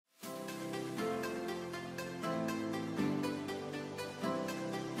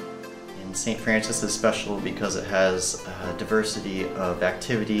St. Francis is special because it has a diversity of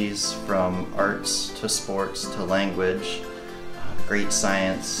activities from arts to sports to language, great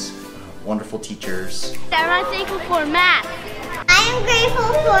science, wonderful teachers. I'm thankful for math. I am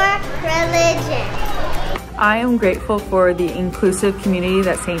grateful for religion. I am grateful for the inclusive community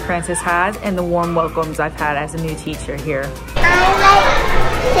that St. Francis has and the warm welcomes I've had as a new teacher here. I like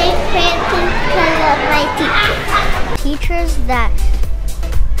St. Francis because of my teachers. Teachers that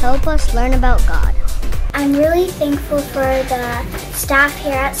help us learn about God. I'm really thankful for the staff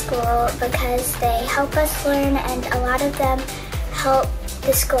here at school because they help us learn and a lot of them help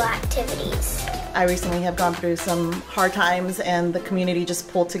the school activities. I recently have gone through some hard times and the community just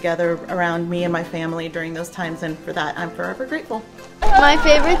pulled together around me and my family during those times, and for that I'm forever grateful. My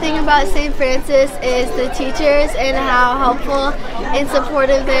favorite thing about St. Francis is the teachers and how helpful and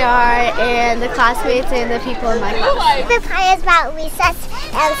supportive they are, and the classmates and the people in my class. The part is about recess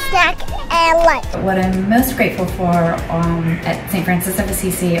and snack and lunch. What I'm most grateful for at St. Francis of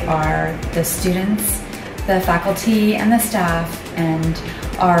Assisi are the students, the faculty and the staff, and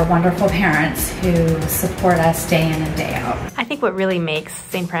our wonderful parents who support us day in and day out. I think what really makes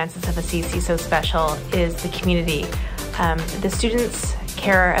St. Francis of Assisi so special is the community. The students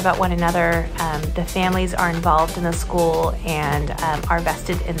care about one another, the families are involved in the school and are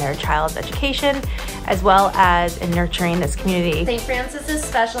vested in their child's education, as well as in nurturing this community. St. Francis is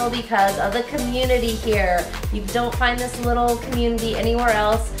special because of the community here. You don't find this little community anywhere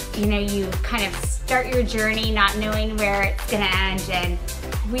else. You know, you kind of start your journey not knowing where it's going to end, and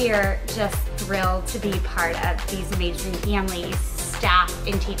we are just thrilled to be part of these amazing families, staff,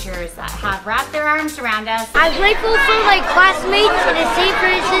 and teachers that have wrapped their arms around us. I'm grateful for my classmates in the St.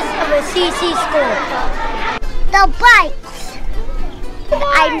 Francis of Assisi school. The bikes.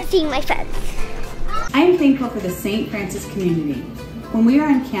 I'm seeing my friends. I am thankful for the St. Francis community. When we are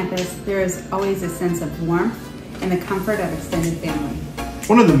on campus, there is always a sense of warmth and the comfort of extended family.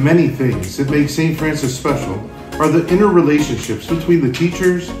 One of the many things that makes St. Francis special are the interrelationships between the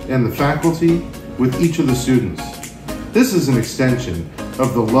teachers and the faculty with each of the students. This is an extension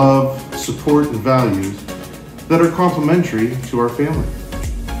of the love, support, and values that are complementary to our family.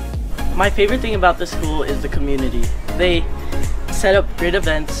 My favorite thing about the school is the community. They set up great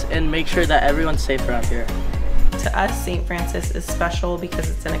events and make sure that everyone's safe around here. To us, St. Francis is special because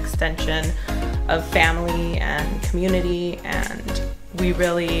it's an extension of family and community, and we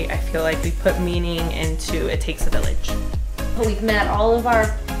really, I feel like we put meaning into It Takes a Village. We've met all of our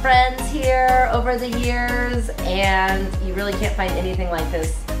friends here over the years, and you really can't find anything like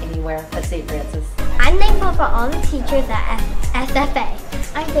this anywhere but St. Francis. I'm thankful for all the teachers at SFA.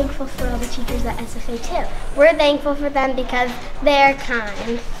 I'm thankful for all the teachers at SFA too. We're thankful for them because they're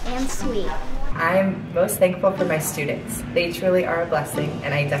kind and sweet. I'm most thankful for my students. They truly are a blessing,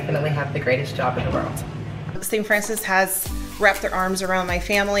 and I definitely have the greatest job in the world. St. Francis has wrapped their arms around my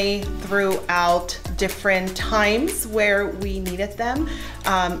family throughout different times where we needed them,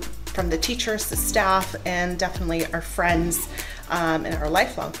 from the teachers, the staff, and definitely our friends and our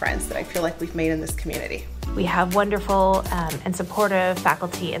lifelong friends that I feel like we've made in this community. We have wonderful and supportive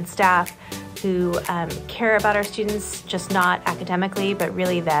faculty and staff who care about our students, just not academically, but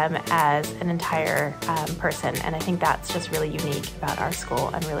really them as an entire person. And I think that's just really unique about our school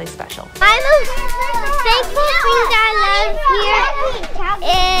and really special. My most thankful thing that I love here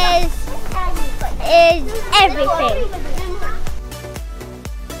is everything.